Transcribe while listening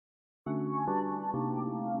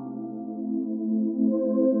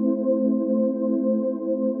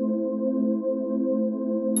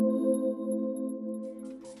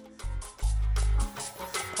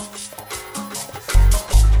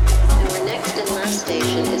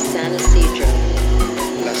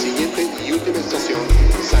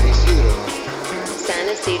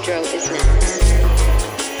Cathedral is next.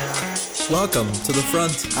 Welcome to the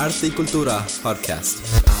Front Arte Cultura podcast.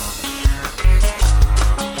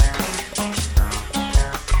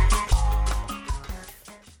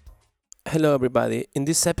 Hello everybody. In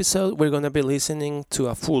this episode we're going to be listening to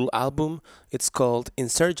a full album. It's called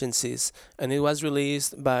Insurgencies and it was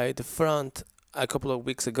released by The Front a couple of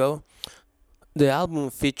weeks ago. The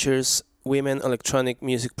album features women electronic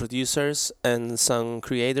music producers and song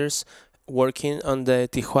creators working on the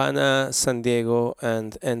Tijuana, San Diego,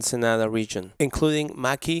 and Ensenada region, including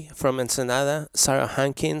Maki from Ensenada, Sarah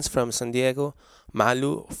Hankins from San Diego,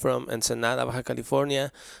 Malu from Ensenada, Baja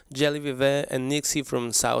California, Jelly Vive and Nixie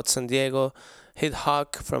from South San Diego, Hit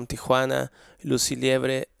Hawk from Tijuana, Lucy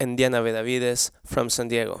Liebre and Diana Benavides from San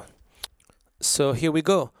Diego. So here we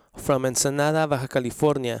go, from Ensenada, Baja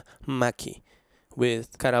California, Maki,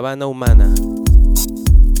 with Caravana Humana.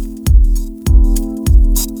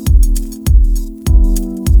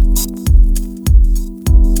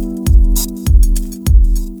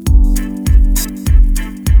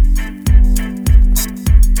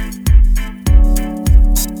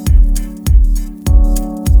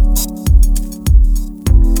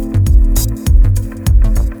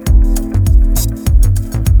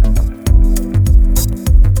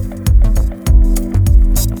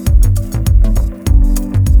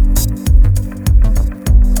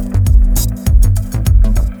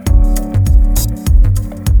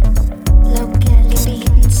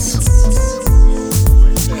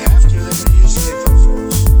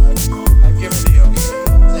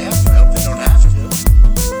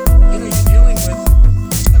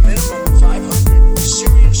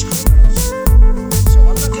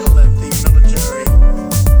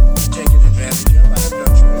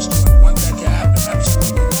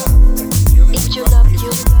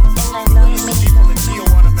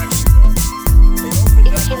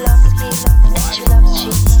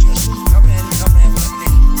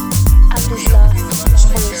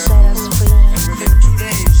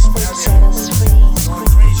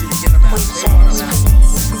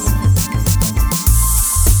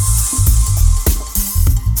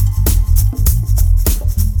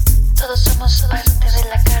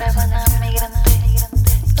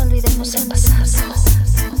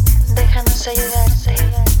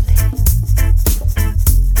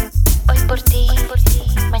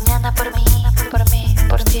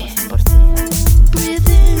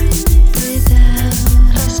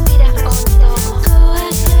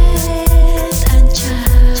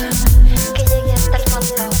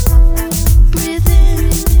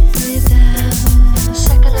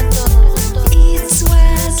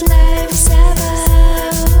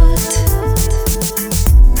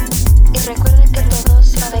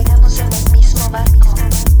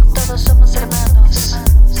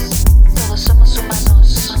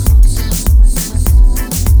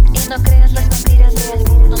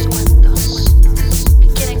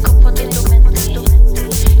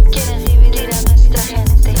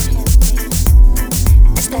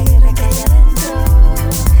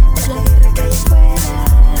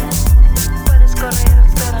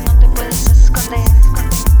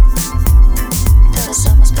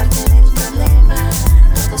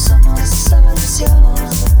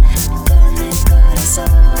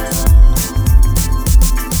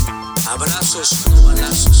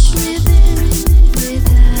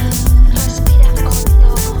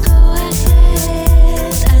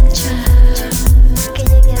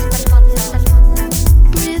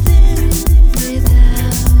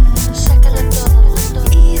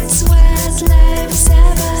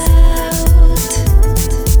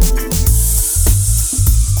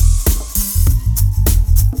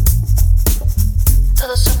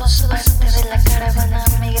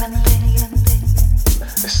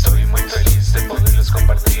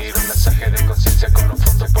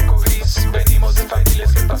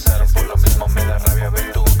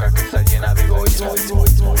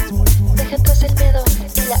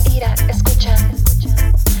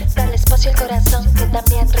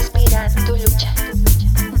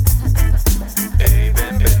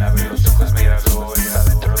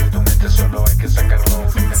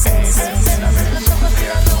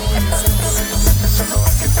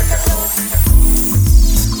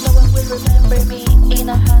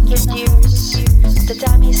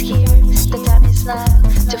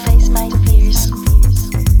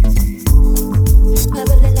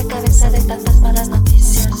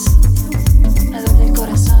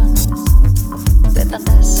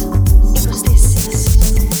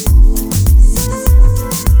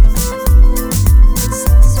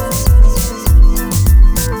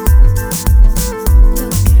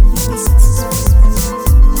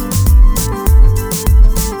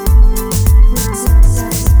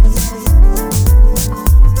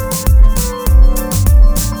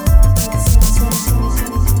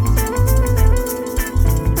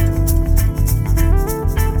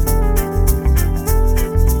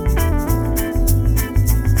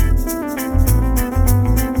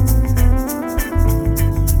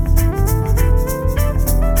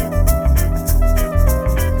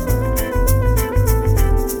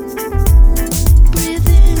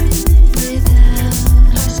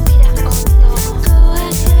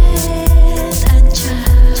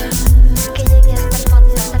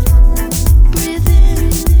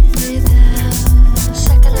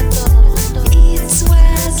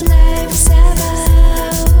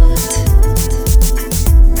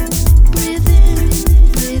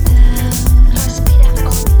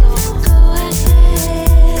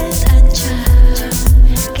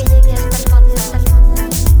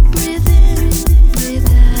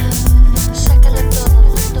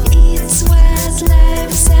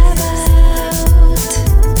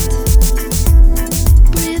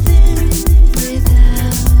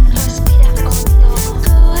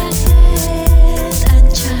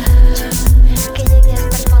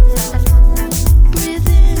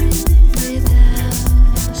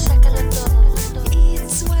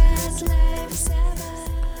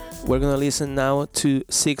 gonna listen now to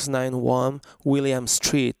 691 William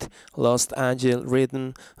Street, Lost Angel,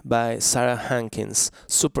 written by Sarah Hankins,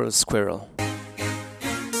 Super Squirrel.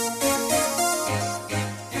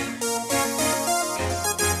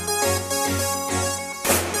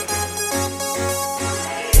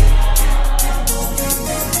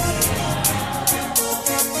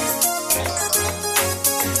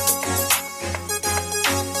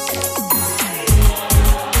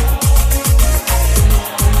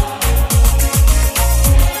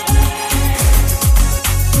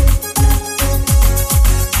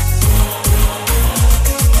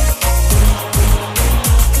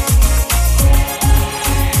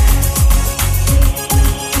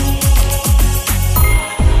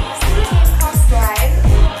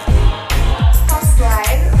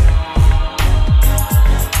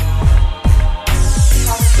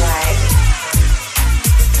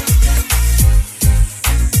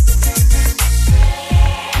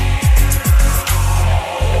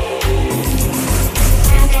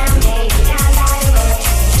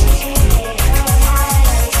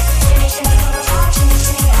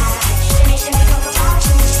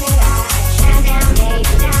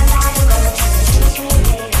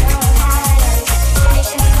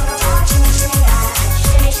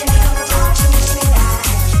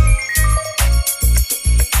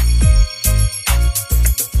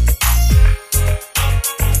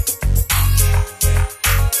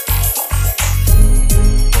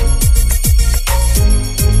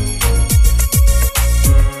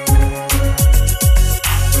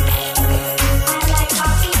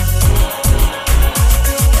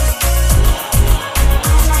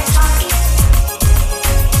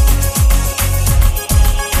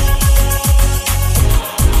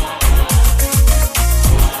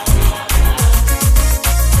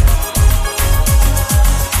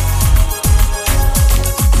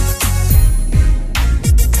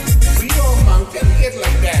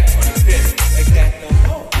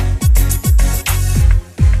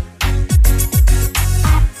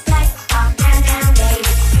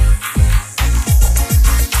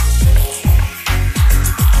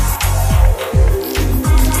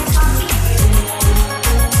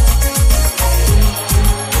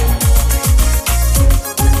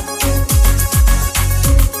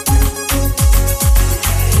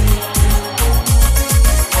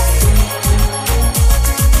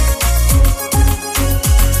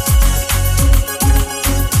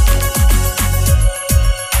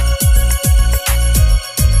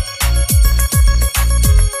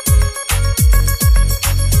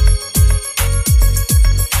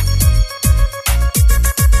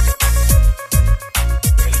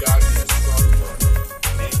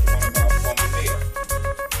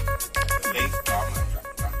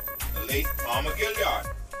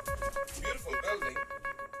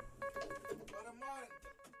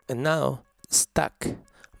 And now, Stuck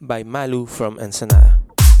by Malu from Ensenada.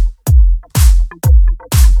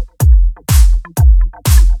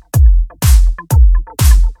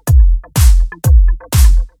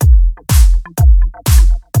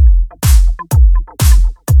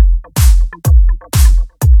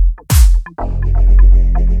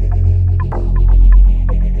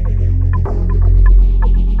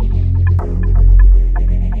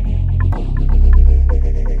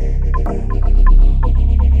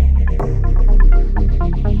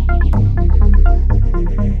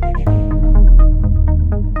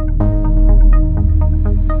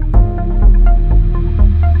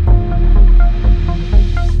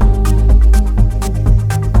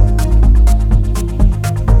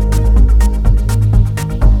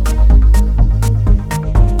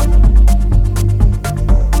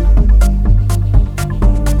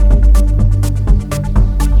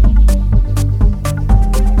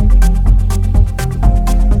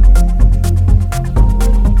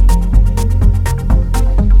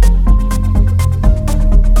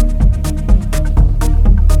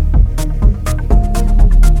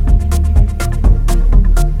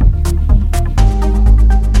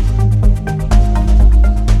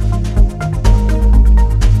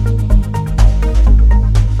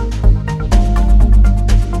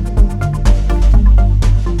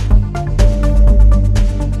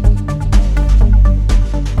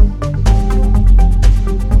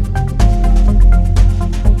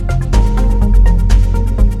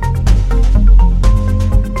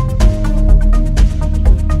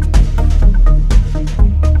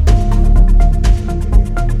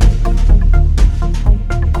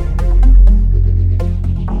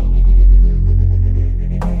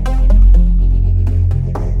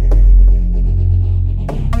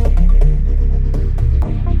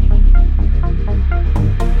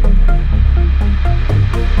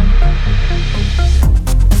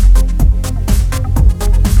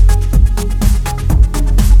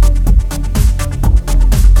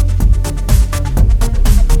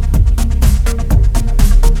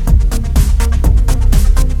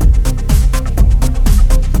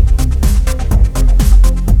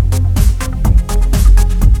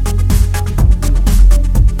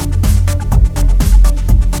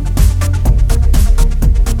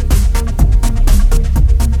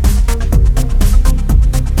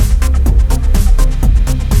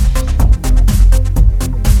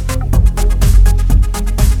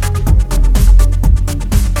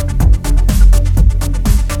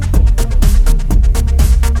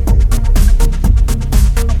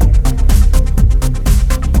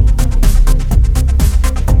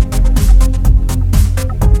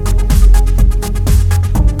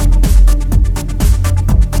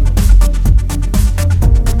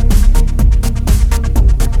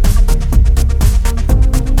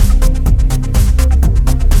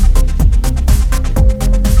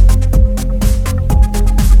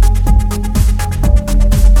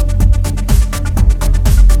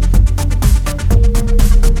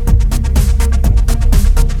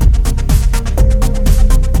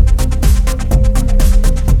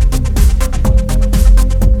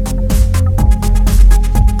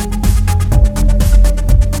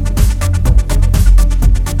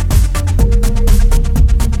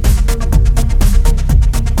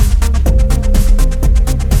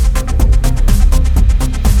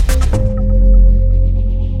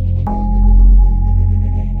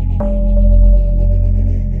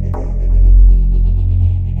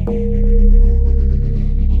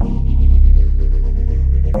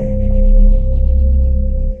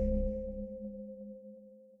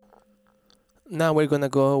 Now we're gonna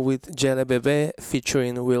go with Jelle Bebe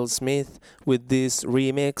featuring Will Smith with this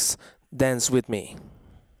remix, Dance With Me.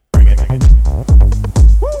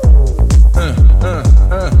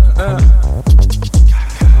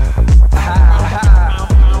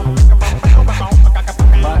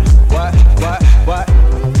 What?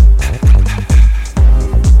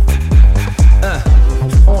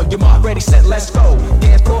 On your mark, ready, set, let's go.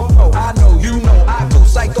 Dance for pro, I know, you know, I go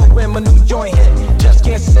psycho when my new joint hit. Just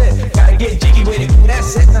can't sit, gotta get jiggy with it.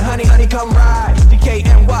 That's it, now honey, come ride.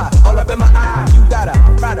 DKNY, all up in my eye. You got a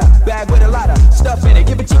Prada bag with a lot of stuff in it.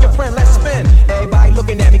 Give it to your friend, let's spin. Everybody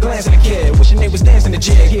looking at me, glancing at the kid. Wishing they was dancing the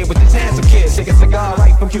jig here with this handsome kid. Take a cigar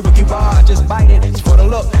right from Cuba Cuba. I just bite it, it's for the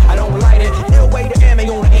look, I don't light it. No way to ammo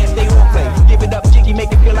on the hand, stay on play. Give it up, jiggy,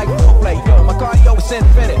 make it feel like foreplay. Yo, my cardio is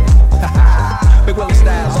infinite. Big Willie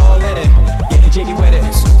Styles, all in it. Getting jiggy with it.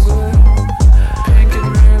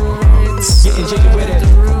 Getting jiggy with it.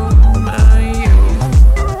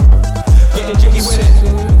 Getting jiggy with it.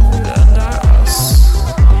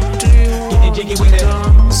 Getting jiggy with it.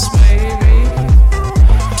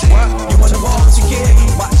 What? You wanna walk with your kid?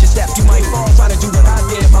 Watch your step, you might fall. Trying to do what I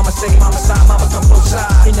did. Mama say, mama side, mama come close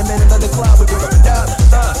side. In the middle of the club, we rip it up.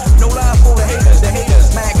 No love for the haters. The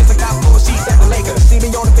haters mad 'cause I got 4 seats at the Lakers. See me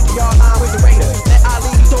on the 50-yard line with the Raiders. That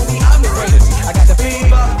Ali told me I'm the greatest. I got the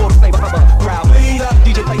fever for the flavor of a crowd leader.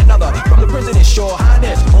 DJ play another from the president's shore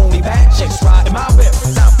highness. Only bad chicks riding my whip.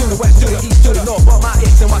 South to the west, to the east, to the north. Bought my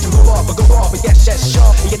ex and watch them go off, but go off. But yes,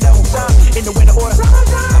 sure. You know time in the winter order.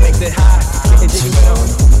 I make it high, getting jiggy with them.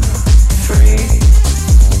 Free,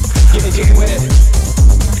 getting jiggy with it.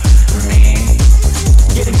 Me,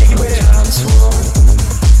 getting jiggy with it.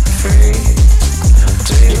 Free,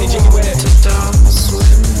 getting jiggy with it. To dance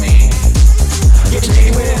with me. Getting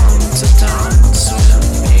jiggy with it. To dance with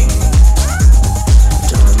me.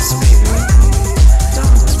 Dance baby,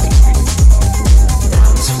 dance baby.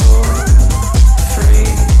 Dance floor, free.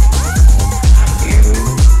 You,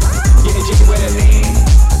 getting jiggy with it. Me,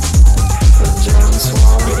 the dance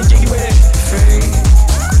floor. Getting jiggy with it. Free.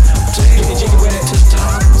 Getting jiggy with it. To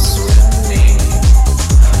dance with me.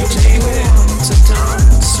 Getting jiggy with it. To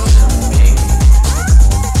dance with me.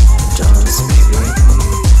 Dance baby,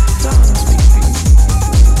 dance baby.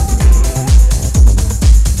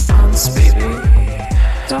 Dance baby,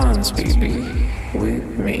 dance baby with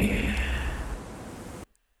me.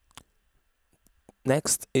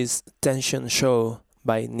 Next is Tension Show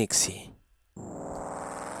by Nixie.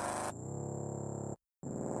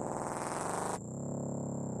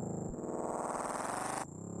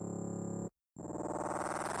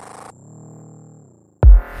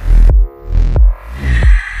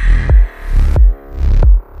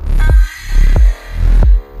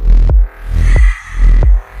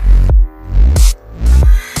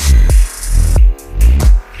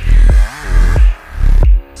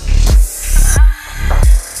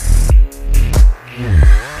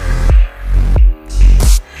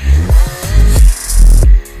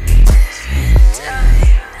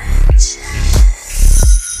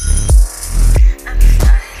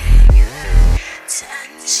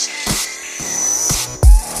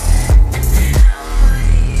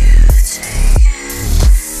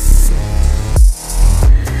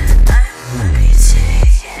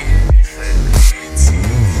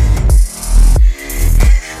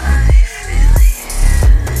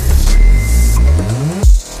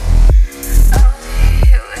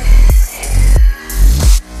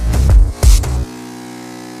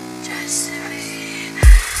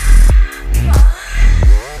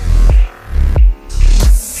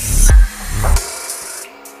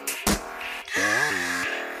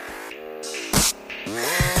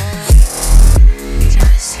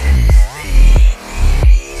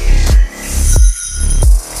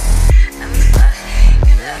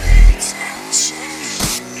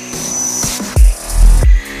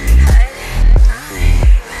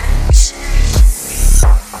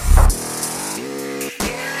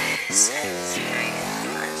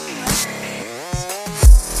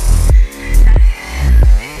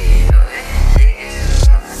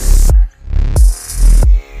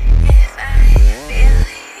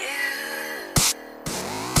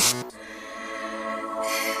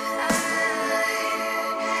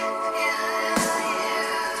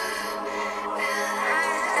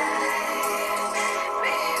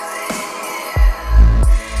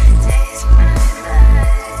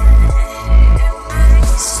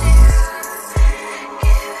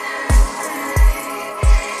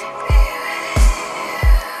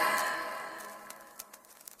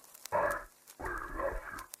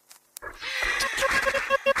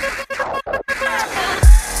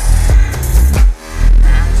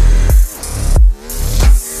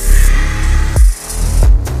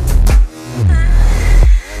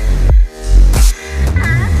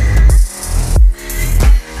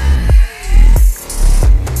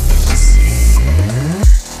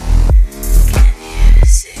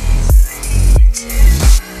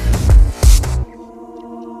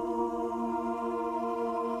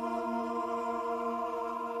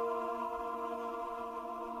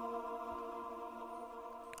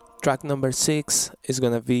 Track number 6 is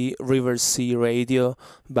gonna be River Sea Radio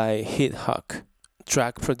by Hit Hawk.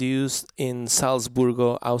 Track produced in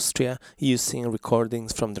Salzburgo, Austria, using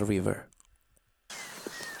recordings from the river.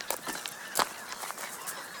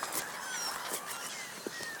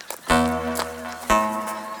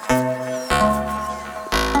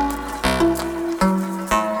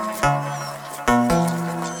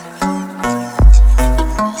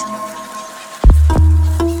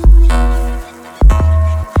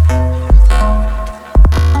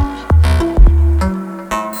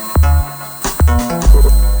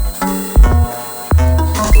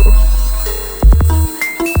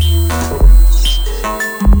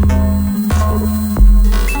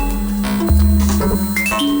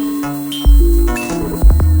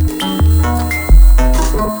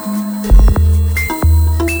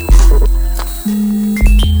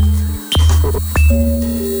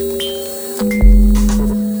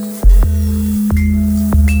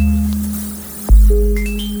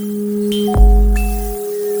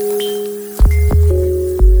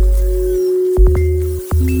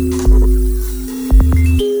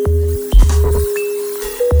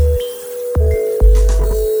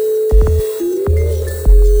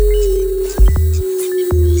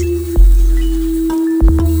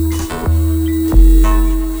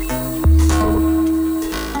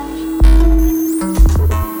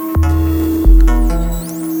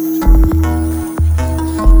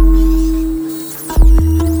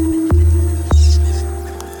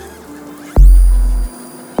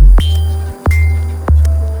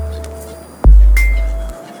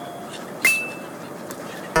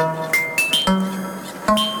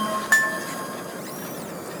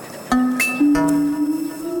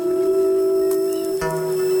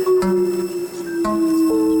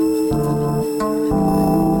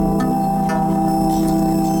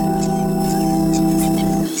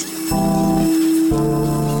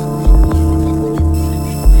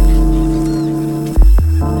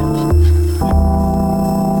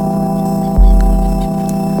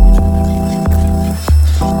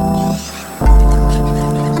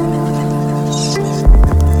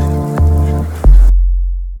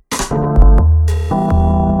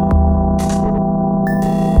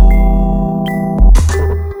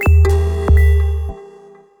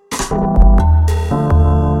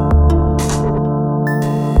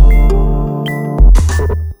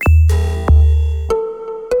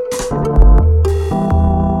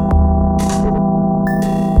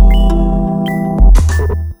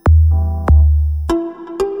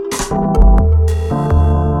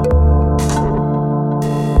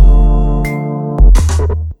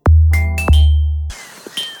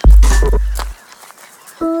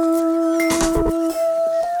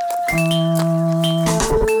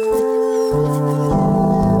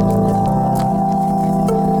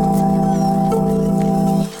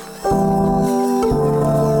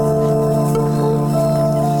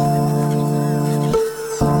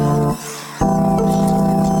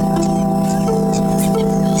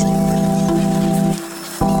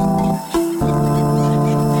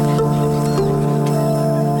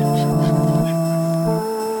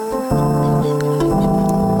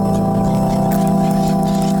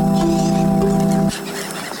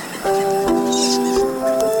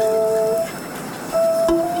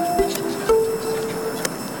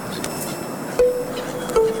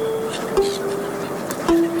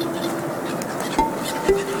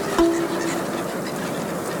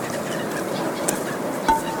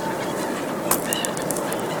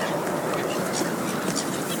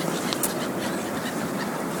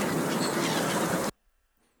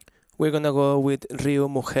 We're gonna go with Rio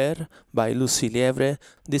Mujer by Lucy Liebre.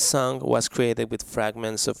 This song was created with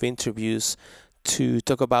fragments of interviews to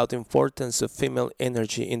talk about the importance of female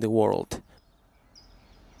energy in the world.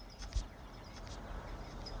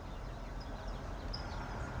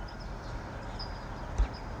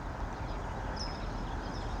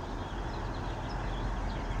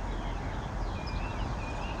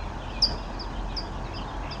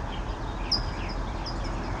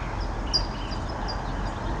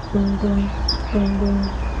 Boom boom boom boom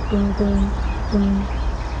boom boom boom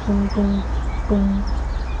boom boom boom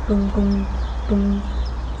boom boom boom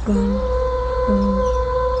boom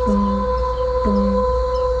boom boom.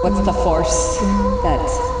 What's the force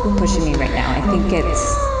that's pushing me right now? I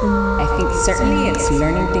think certainly it's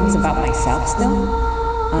learning things about myself still,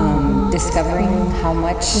 discovering how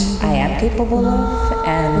much I am capable of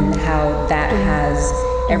and how that has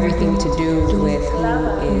everything to do with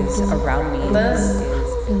who is around me.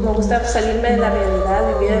 Me gusta salirme de la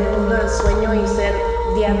realidad, vivir el mundo del sueño y ser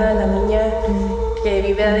Diana, la niña que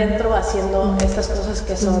vive adentro haciendo estas cosas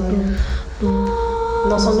que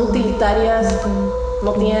no son utilitarias,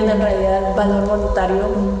 no tienen en realidad valor monetario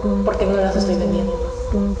porque no las estoy vendiendo.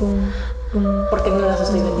 Porque no las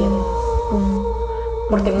estoy vendiendo.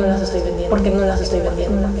 Porque no las estoy vendiendo. Porque no las estoy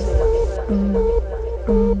vendiendo.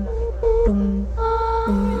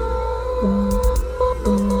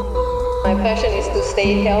 My passion is to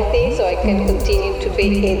stay healthy so I can continue to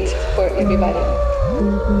be it for everybody.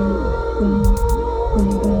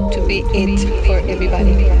 To be it for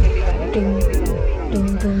everybody.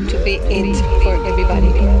 To be it for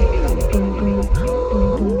everybody.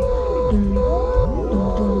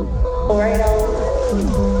 Right now,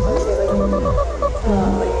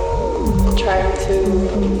 trying to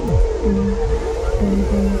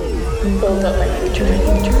build up my future.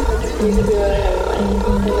 Basically what I have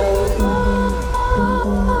in mind.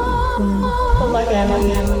 With my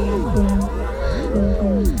family.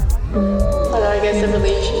 I guess the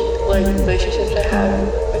relationships I have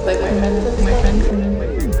with like my friends.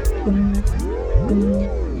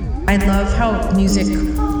 I love how music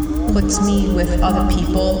puts me with other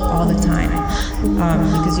people all the time,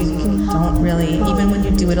 because you don't really, even when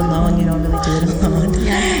you do it alone, you don't really do it alone.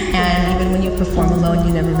 And even when you perform alone,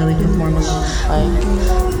 you never really perform alone. Like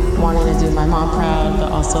wanting to do my mom proud,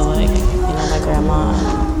 but also like, my grandma,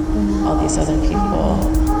 all these other people,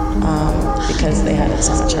 because they had it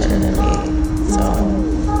so much harder than me. So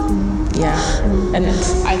yeah, and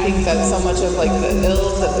I think that so much of like the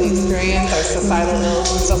ills that we experience, our societal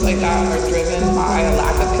ills and stuff like that, are driven by a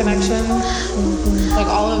lack of connection. Like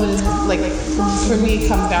all of it is like, for me,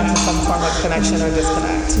 comes down to some form of connection or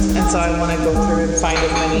disconnect. And so I want to go through and find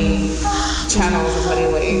as many channels, as many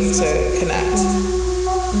ways to connect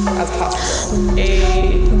as possible. A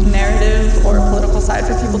narrative or a political side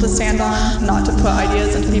for people to stand on, not to put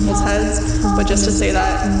ideas into people's heads, but just to say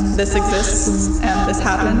that this exists and this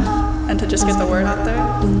happened, and to just get the word out there.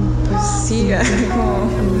 Pues sí, como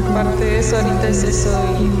parte de eso ahorita es eso,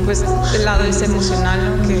 y pues el lado es emocional,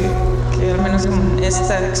 ¿no? que al menos con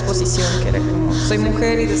esta exposición que era como soy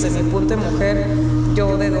mujer y desde mi punto de mujer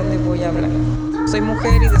yo de dónde voy a hablar. Soy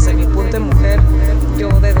mujer y desde mi punto de mujer yo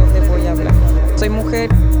de dónde voy a hablar. Soy mujer,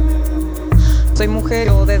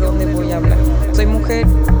 yo de dónde voy a hablar. Soy mujer,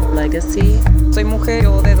 legacy. Soy mujer,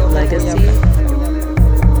 yo de dónde voy a hablar.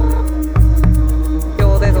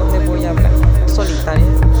 Yo de dónde voy a hablar. Solitaria,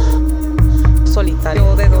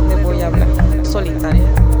 yo de dónde voy a hablar. Solitaria,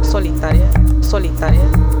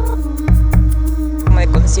 como de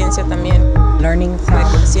conciencia también. Learning Como de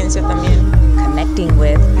from, conciencia también. connecting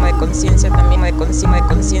with, Como de conciencia también. Como de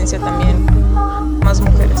conciencia también. Más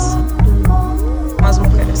mujeres.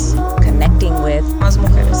 connecting with, Más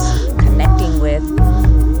mujeres. connecting with.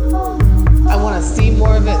 I want to see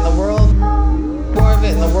more of it in the world. More of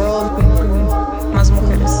it in the world. Más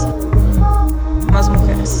mujeres.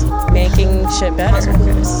 Making shit Más better.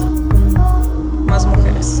 mujeres.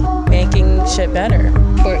 Making shit better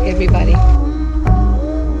for everybody.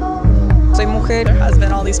 Soy mujer. There has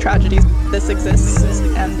been all these tragedies, this exists,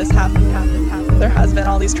 and this happened. There has been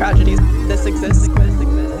all these tragedies, this exists.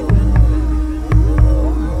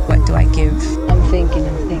 What do I give? I'm thinking.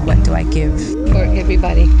 What do I give? For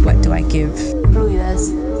everybody. What do I give?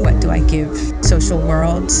 Fluidez. What do I give? Social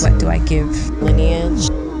worlds. What do I give? Lineage.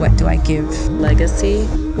 What do I give? Legacy.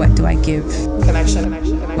 What do I give? Connection.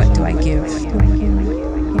 What do I give?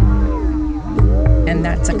 And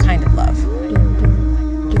that's a kind of love.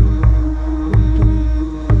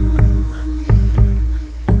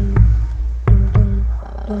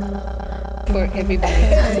 For everybody.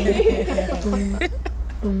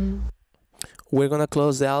 We're gonna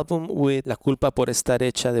close the album with La culpa por estar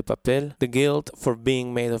hecha de papel, The guilt for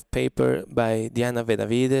being made of paper by Diana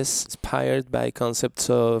Benavides, inspired by concepts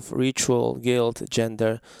of ritual, guilt,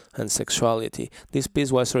 gender, and sexuality. This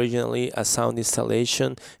piece was originally a sound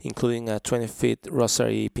installation, including a 20-feet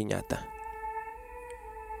rosary piñata.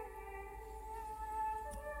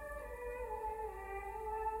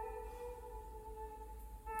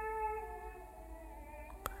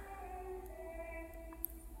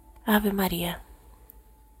 Ave María,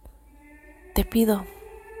 te pido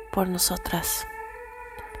por nosotras,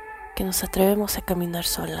 que nos atrevemos a caminar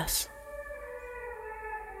solas.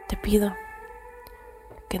 Te pido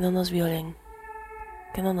que no nos violen,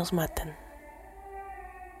 que no nos maten.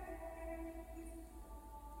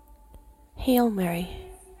 Hail Mary,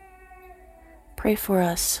 pray for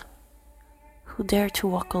us who dare to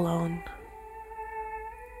walk alone.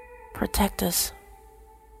 Protect us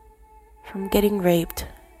from getting raped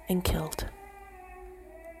and killed.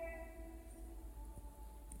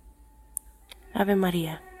 Ave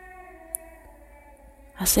María,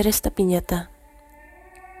 hacer esta piñata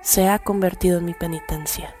se ha convertido en mi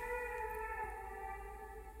penitencia.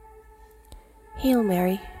 Hail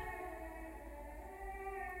Mary.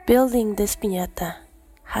 Building this piñata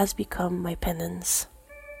has become my penance.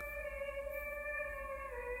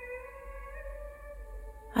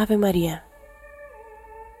 Ave María.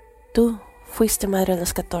 Tú fuiste madre a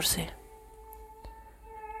los 14.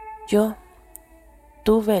 Yo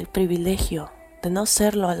tuve el privilegio de no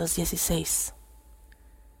serlo a los 16.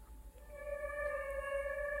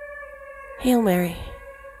 Hail Mary.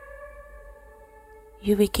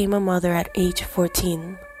 You became a mother at age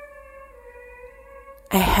 14.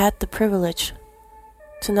 I had the privilege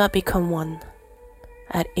to not become one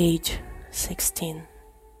at age 16.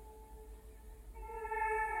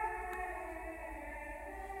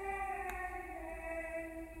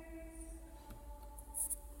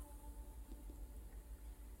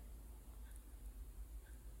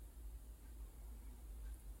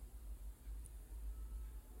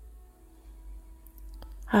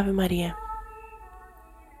 Ave María.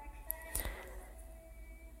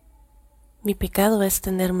 Mi pecado es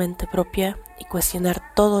tener mente propia y cuestionar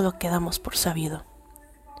todo lo que damos por sabido.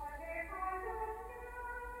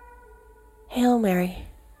 Hail Mary.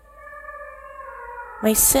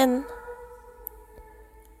 My sin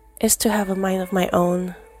is to have a mind of my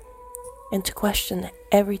own and to question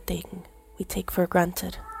everything we take for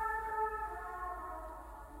granted.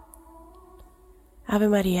 Ave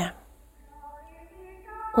María.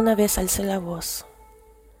 Una vez alcé la voz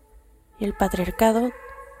y el patriarcado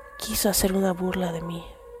quiso hacer una burla de mí.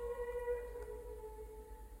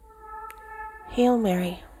 Hail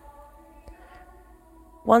Mary.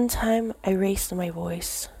 One time I raised my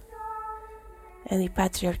voice and the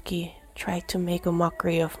patriarchy tried to make a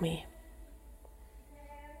mockery of me.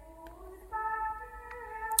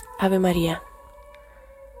 Ave María.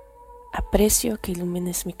 Aprecio que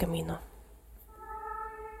ilumines mi camino.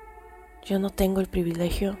 Yo no tengo el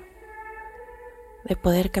privilegio de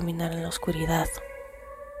poder caminar en la oscuridad.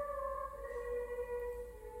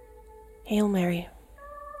 Hail Mary.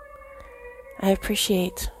 I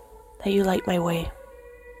appreciate that you light my way.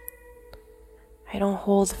 I don't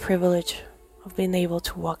hold the privilege of being able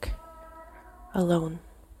to walk alone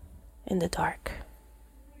in the dark.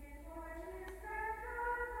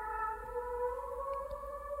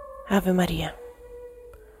 Ave María.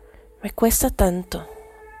 Me cuesta tanto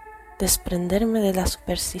desprenderme de las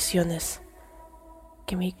supersticiones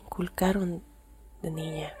que me inculcaron de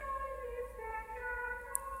niña.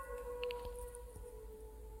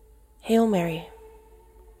 Hail Mary.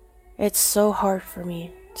 It's so hard for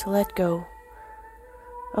me to let go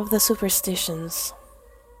of the superstitions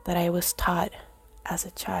that I was taught as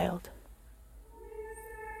a child.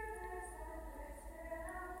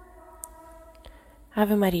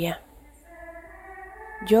 Ave María.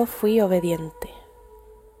 Yo fui obediente.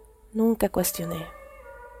 Nunca cuestioné.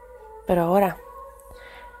 Pero ahora,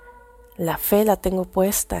 la fe la tengo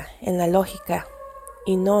puesta en la lógica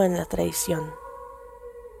y no en la tradición.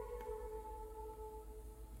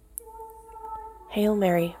 Hail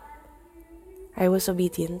Mary. I was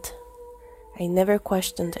obedient. I never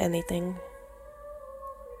questioned anything.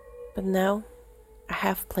 But now I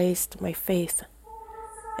have placed my faith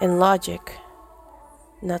in logic,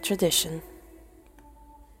 not tradition.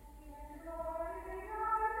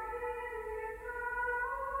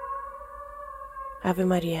 Ave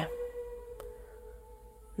María.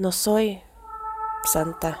 No soy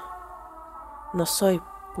santa, no soy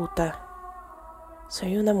puta,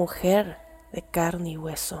 soy una mujer de carne y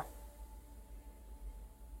hueso.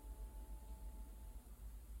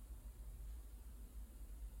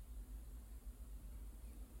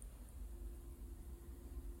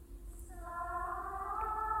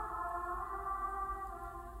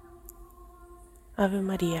 Ave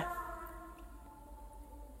María.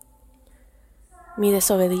 Mi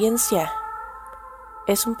desobediencia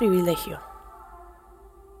es un privilegio,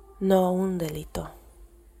 no un delito.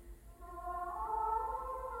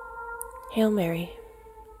 Hail Mary.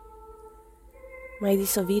 My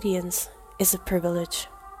disobedience is a privilege,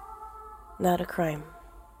 not a crime.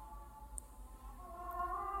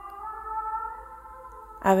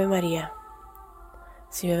 Ave María.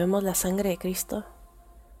 Si bebemos la sangre de Cristo,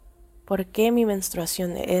 ¿por qué mi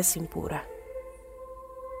menstruación es impura?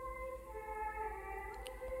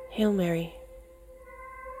 Hail Mary.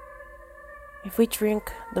 If we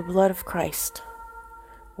drink the blood of Christ,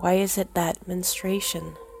 why is it that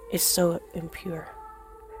menstruation is so impure?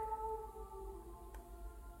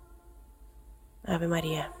 Ave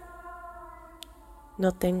María.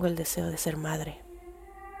 No tengo el deseo de ser madre.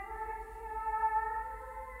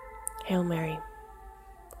 Hail Mary.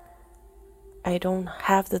 I don't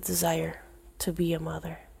have the desire to be a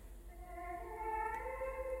mother.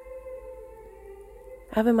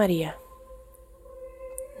 Ave María.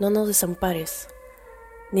 no nos desampares,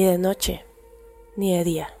 ni de noche, ni de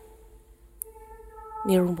día,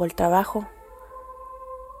 ni rumbo al trabajo,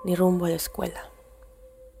 ni rumbo a la escuela.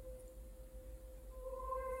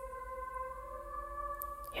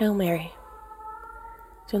 Hail Mary,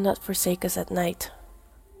 do not forsake us at night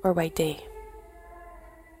or by day,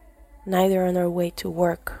 neither on our way to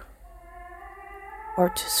work or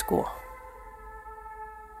to school.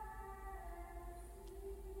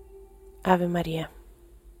 Ave María,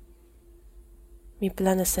 mi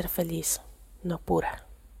plan es ser feliz, no pura.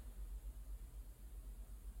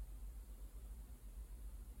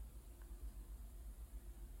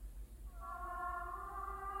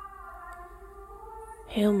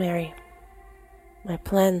 Hail Mary, my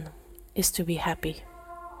plan is to be happy,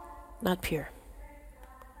 not pure.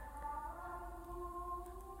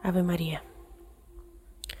 Ave María,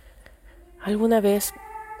 alguna vez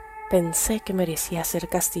pensé que merecía ser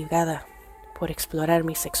castigada por explorar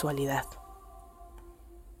mi sexualidad.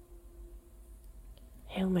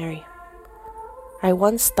 Hail Mary, I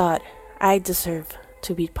once thought I deserved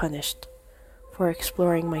to be punished for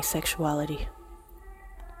exploring my sexuality.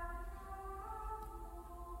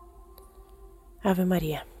 Ave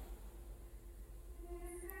María,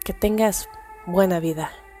 que tengas buena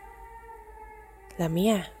vida. La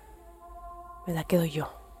mía me la quedo yo.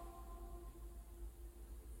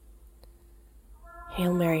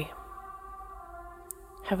 Hail Mary,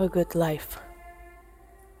 have a good life.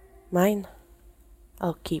 Mine,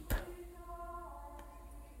 I'll keep.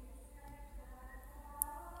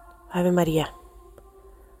 Ave María,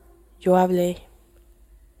 yo hablé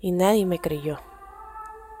y nadie me creyó.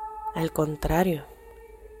 Al contrario,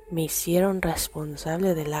 me hicieron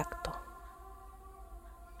responsable del acto.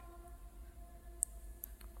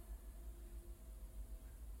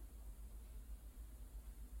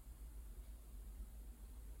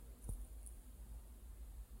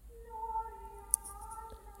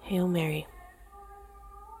 Hail Mary,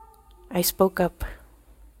 I spoke up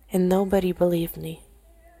and nobody believed me.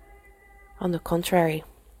 On the contrary,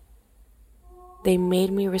 they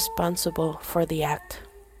made me responsible for the act.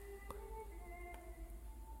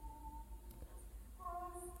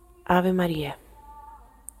 Ave María,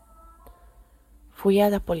 fui a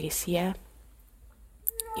la policía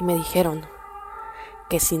y me dijeron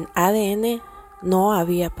que sin ADN no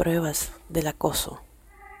había pruebas del acoso.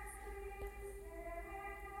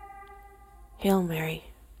 Hail Mary,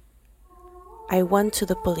 I went to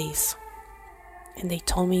the police and they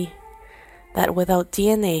told me that without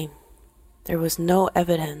DNA there was no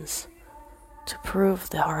evidence to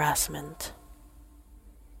prove the harassment.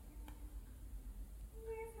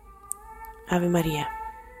 Ave María,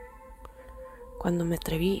 cuando me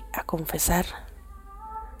atreví a confesar,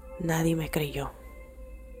 nadie me creyó.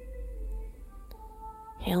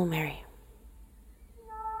 Hail Mary,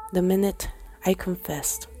 the minute I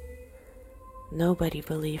confessed, nobody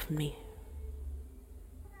believed me.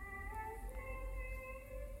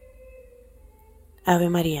 Ave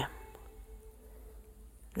María,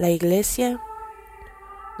 la Iglesia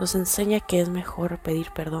nos enseña que es mejor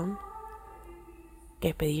pedir perdón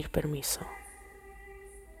que pedir permiso.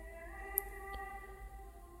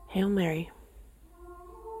 Hail Mary,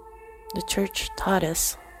 the Church taught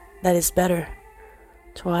us that it's better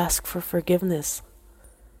to ask for forgiveness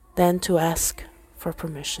than to ask for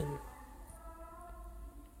permission.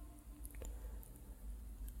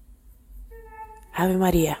 Ave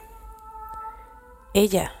María,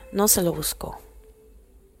 ella no se lo buscó.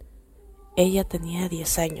 Ella tenía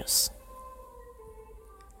 10 años.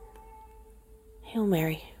 Hail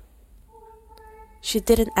Mary, she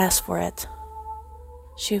didn't ask for it.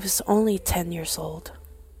 She was only 10 years old.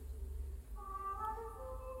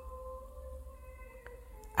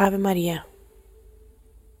 Ave María,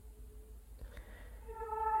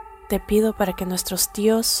 te pido para que nuestros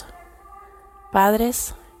tíos,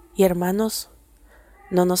 padres y hermanos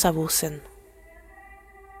no nos abusen.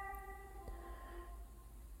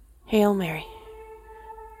 Hail Mary,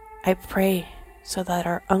 I pray so that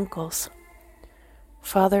our uncles,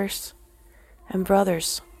 fathers, and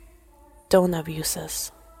brothers don't abuse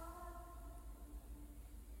us.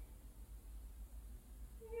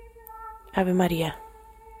 Ave María,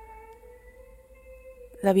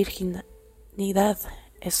 la virginidad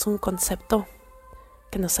es un concepto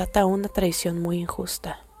que nos ata a una tradición muy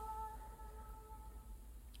injusta.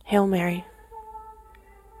 Hail Mary,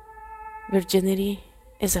 virginity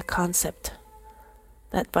is a concept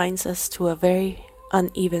that binds us to a very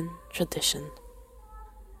uneven tradition.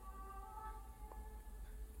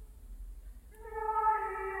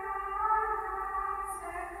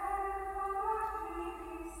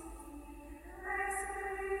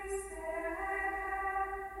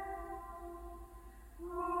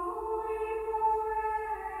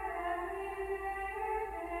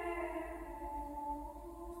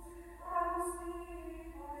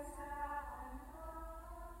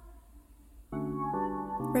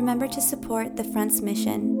 Remember to support the Front's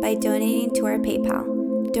mission by donating to our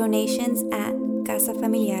PayPal,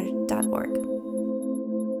 donations@casafamiliar.org.